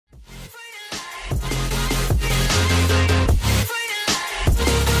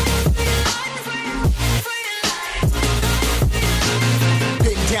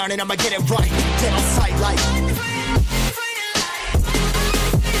down and I'ma get it right. Dead on sight like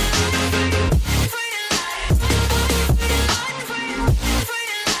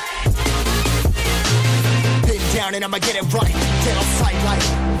down and I'ma get it right. Dead on sight like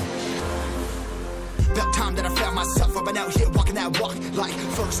about time that I found myself. I've been out here walking that walk like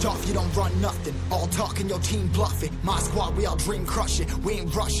first off, you don't run nothing. All talking, your team bluffing. My squad, we all dream crushing. We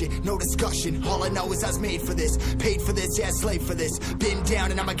ain't rushing, no discussion. All I know is I was made for this, paid for this, yeah, slave for this. Been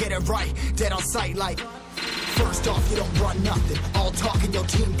down and I'ma get it right. Dead on sight like first off, you don't run nothing. All talking, your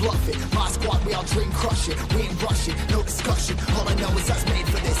team bluffing. My squad, we all dream crushing. We ain't rushing, no discussion. All I know is I was made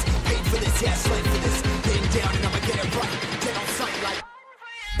for this, paid for this, yeah, slave for this. Been down and I'ma get it right. Dead on sight like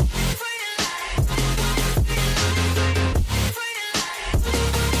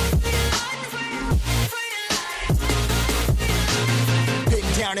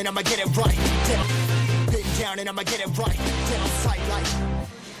down and I'ma get it right. Been down and I'ma get it right. Dead on sight like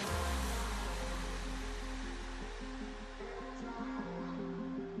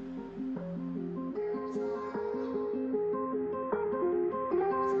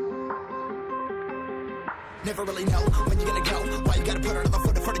never really know when you're gonna go. Why you gotta put another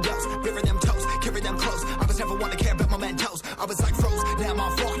foot in front of yours? Bury them toes, carry them close. I was never one to care about my mentos. I was like froze, now I'm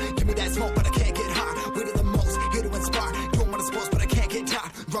on floor. Give me that smoke, but I can't get high. We do the most, here to inspire. Doing what I'm supposed, but I can't get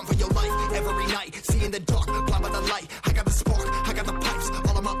tired. Run for your life every night. See in the dark, blind by the light. I got the spark, I got the pipes.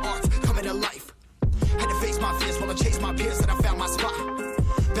 All of my arts coming to life. Had to face my fears while I chased my peers, and I found my spot.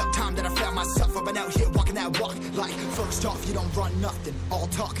 About time that I found myself. I've been out here walking that walk like first off, you don't run nothing. All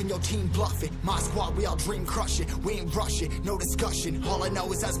talking, your team bluffing. My squad, we all dream crushing. We ain't rushing, no discussion. All I know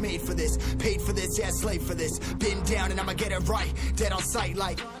is I was made for this, paid for this, yeah, slave for this. Been down and I'ma get it right. Dead on sight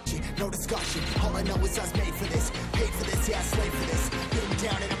like no discussion. All I know is I was made for this, paid for this, yeah, slave for this. Been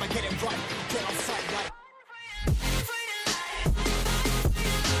down and I'ma get it right. Dead on sight like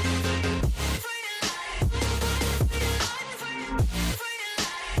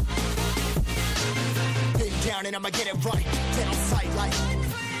down and I'ma get it right. Dead on sight like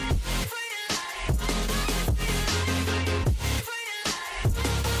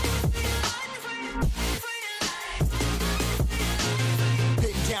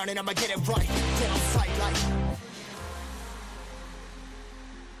been down and I'ma get it right. Dead on sight like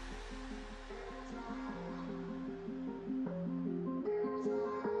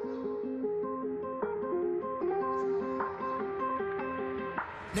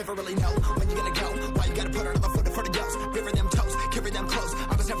never really know when you're gonna go. Why you gotta put another foot in front of yours? Bury them toes, carry them close.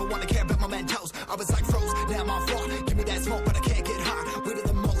 I was never one to care about my mentos. I was like froze, now I'm on floor. Give me that smoke, but I can't get high. We do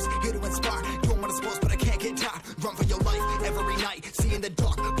the most, here to inspire. Doing what I'm supposed, but I can't get tired. Run for your life every night. See in the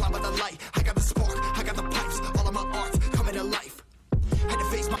dark, blind by the light. I got the spark, I got the pipes. All of my arts coming to life. Had to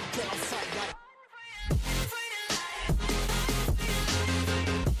face my dead on sight like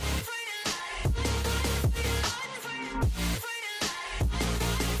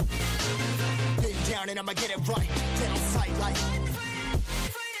down and I'ma get it right. Dead on sight like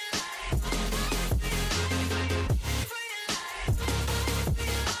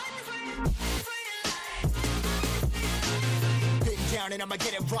been down and I'ma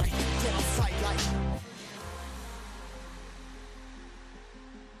get it right. Dead on sight like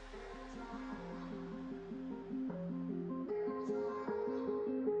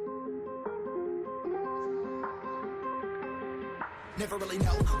never really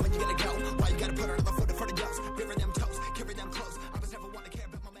know when you're gonna go. Why you gotta put another foot in front of yours? Bury them toes, carry them close. I was never one to care.